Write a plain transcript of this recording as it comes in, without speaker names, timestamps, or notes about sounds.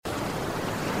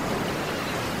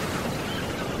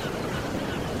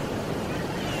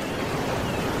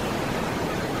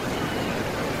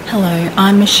Hello,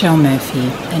 I'm Michelle Murphy,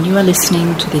 and you are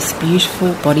listening to this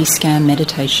beautiful body scan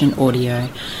meditation audio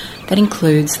that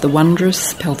includes the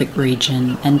wondrous pelvic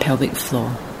region and pelvic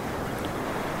floor.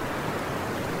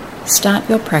 Start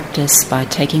your practice by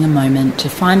taking a moment to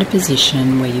find a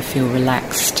position where you feel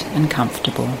relaxed and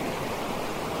comfortable.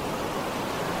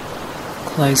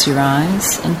 Close your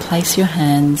eyes and place your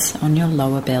hands on your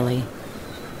lower belly.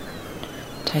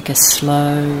 Take a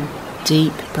slow,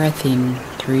 deep breath in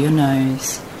through your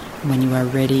nose. When you are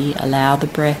ready, allow the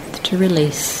breath to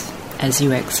release as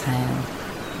you exhale.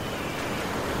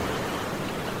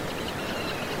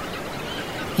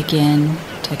 Again,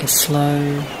 take a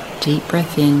slow, deep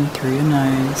breath in through your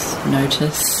nose.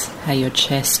 Notice how your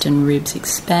chest and ribs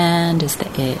expand as the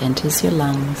air enters your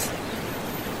lungs.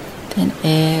 Then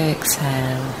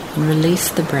exhale and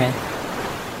release the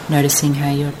breath, noticing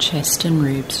how your chest and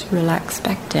ribs relax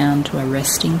back down to a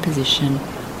resting position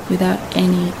without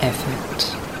any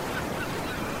effort.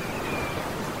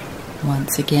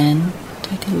 Once again,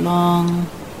 take a long,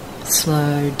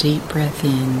 slow, deep breath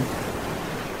in,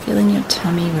 feeling your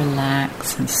tummy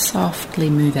relax and softly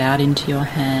move out into your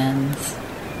hands.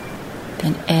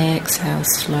 Then exhale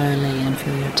slowly and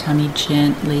feel your tummy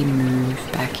gently move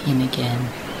back in again.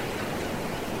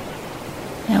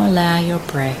 Now allow your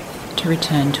breath to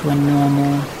return to a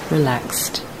normal,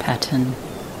 relaxed pattern.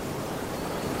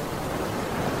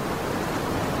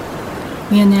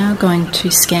 We are now going to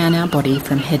scan our body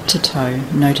from head to toe,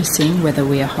 noticing whether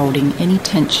we are holding any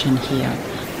tension here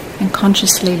and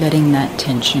consciously letting that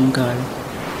tension go.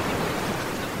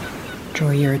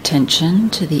 Draw your attention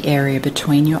to the area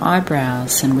between your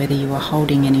eyebrows and whether you are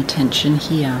holding any tension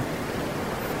here.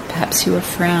 Perhaps you are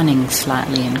frowning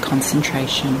slightly in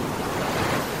concentration.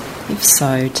 If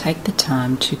so, take the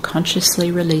time to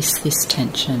consciously release this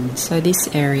tension so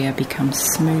this area becomes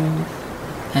smooth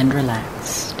and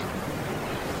relaxed.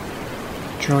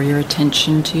 Draw your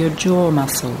attention to your jaw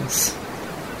muscles.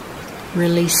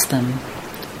 Release them.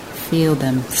 Feel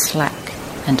them slack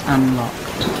and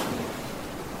unlocked.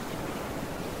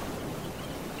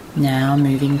 Now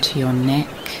moving to your neck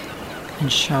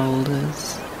and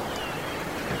shoulders.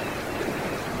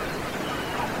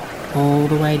 All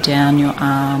the way down your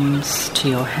arms to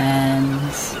your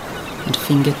hands and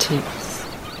fingertips.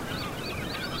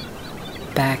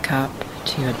 Back up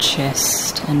to your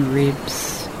chest and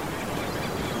ribs.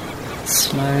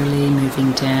 Slowly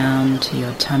moving down to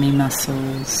your tummy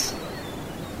muscles,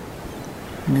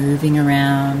 moving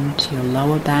around to your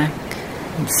lower back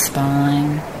and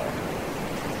spine,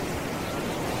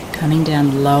 coming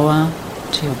down lower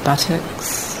to your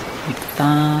buttocks and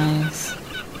thighs,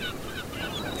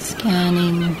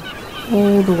 scanning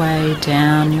all the way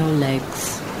down your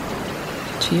legs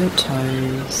to your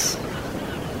toes,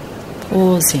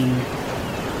 pausing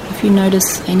if you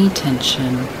notice any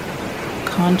tension,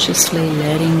 consciously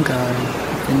letting go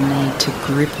of the need to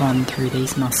grip on through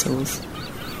these muscles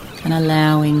and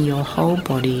allowing your whole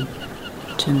body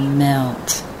to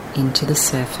melt into the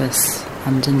surface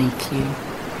underneath you.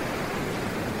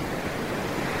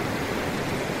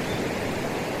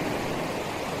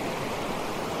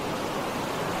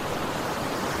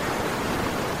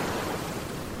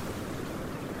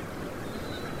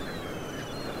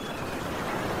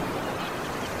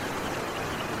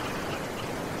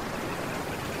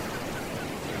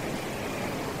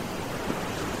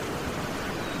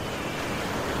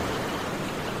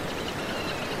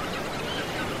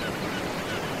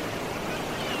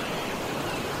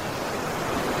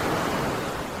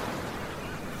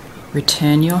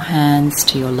 Return your hands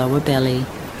to your lower belly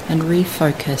and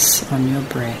refocus on your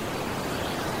breath.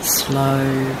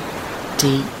 Slow,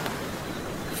 deep,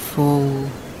 full,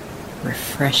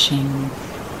 refreshing,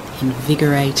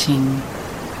 invigorating,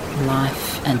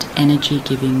 life and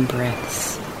energy-giving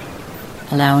breaths,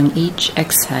 allowing each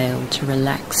exhale to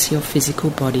relax your physical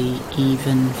body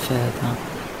even further.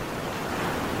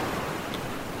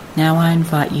 Now I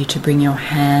invite you to bring your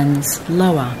hands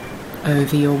lower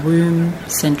over your womb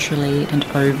centrally and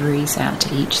ovaries out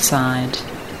to each side.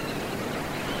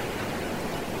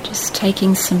 Just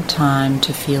taking some time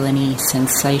to feel any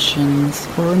sensations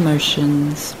or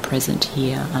emotions present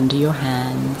here under your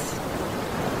hands.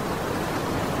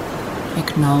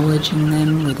 Acknowledging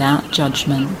them without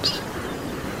judgment.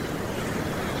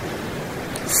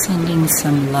 Sending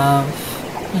some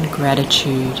love and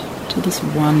gratitude to this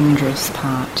wondrous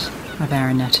part of our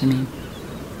anatomy.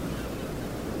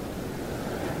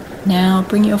 Now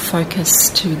bring your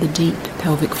focus to the deep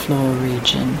pelvic floor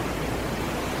region.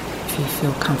 If you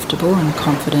feel comfortable and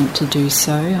confident to do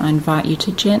so, I invite you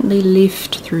to gently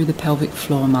lift through the pelvic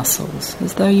floor muscles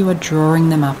as though you are drawing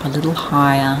them up a little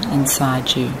higher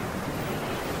inside you.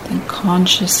 then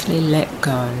consciously let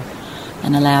go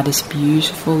and allow this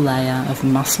beautiful layer of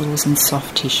muscles and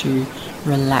soft tissue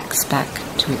relax back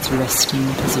to its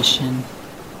resting position.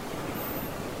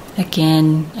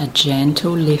 Again, a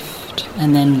gentle lift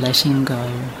and then letting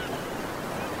go.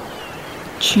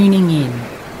 Tuning in,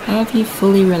 have you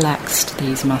fully relaxed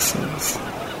these muscles?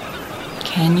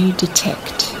 Can you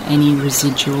detect any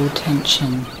residual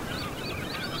tension?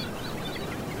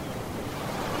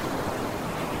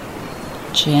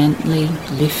 Gently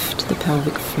lift the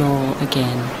pelvic floor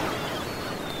again.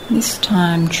 This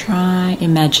time try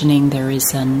imagining there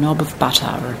is a knob of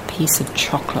butter or a piece of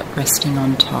chocolate resting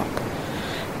on top.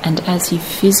 And as you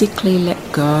physically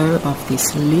let go of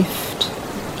this lift,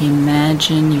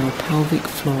 imagine your pelvic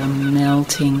floor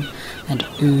melting and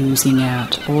oozing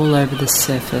out all over the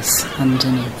surface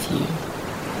underneath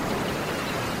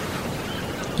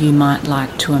you. You might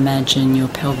like to imagine your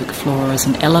pelvic floor as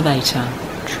an elevator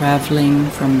travelling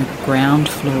from the ground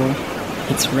floor,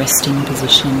 its resting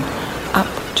position, up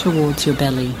towards your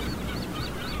belly.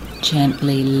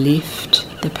 Gently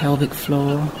lift the pelvic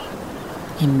floor,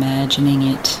 imagining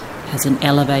it as an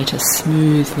elevator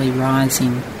smoothly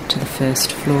rising to the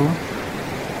first floor.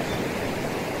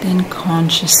 Then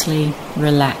consciously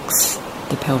relax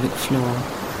the pelvic floor,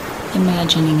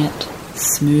 imagining it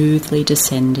smoothly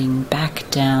descending back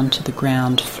down to the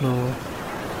ground floor.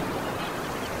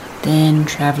 Then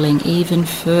travelling even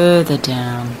further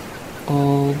down,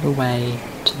 all the way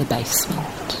to the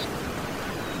basement.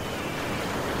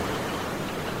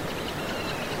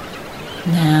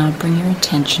 Now bring your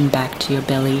attention back to your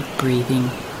belly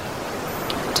breathing.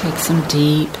 Take some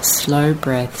deep, slow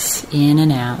breaths in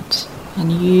and out,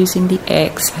 and using the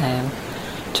exhale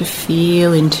to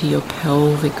feel into your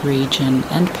pelvic region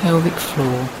and pelvic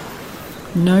floor,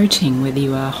 noting whether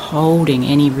you are holding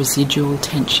any residual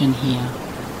tension here.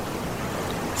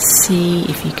 See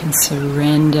if you can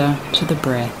surrender to the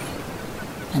breath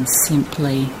and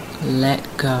simply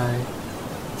let go,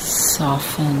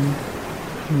 soften,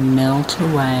 melt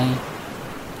away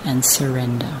and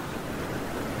surrender.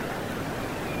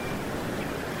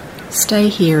 Stay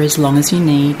here as long as you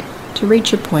need to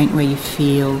reach a point where you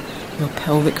feel your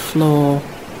pelvic floor,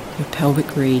 your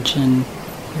pelvic region,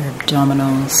 your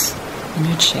abdominals and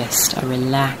your chest are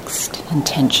relaxed and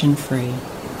tension-free.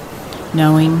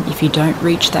 Knowing if you don't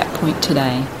reach that point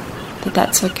today,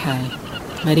 that's okay.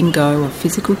 Letting go of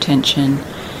physical tension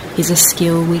is a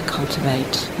skill we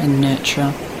cultivate and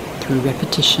nurture through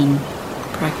repetition,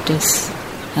 practice,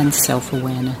 and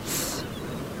self-awareness.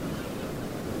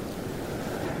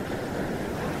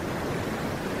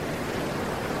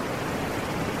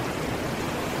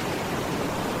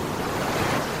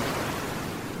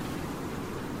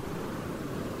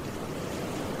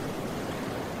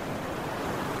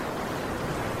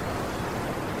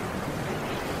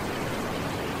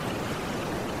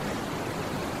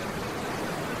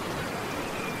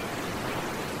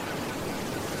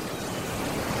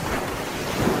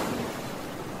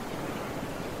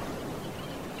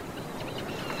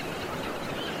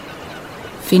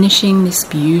 Finishing this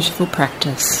beautiful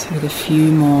practice with a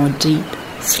few more deep,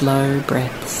 slow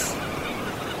breaths.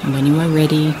 And when you are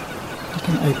ready, you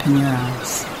can open your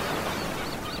eyes.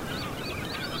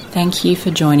 Thank you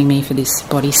for joining me for this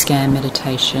body scan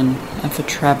meditation and for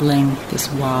travelling this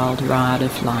wild ride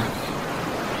of life.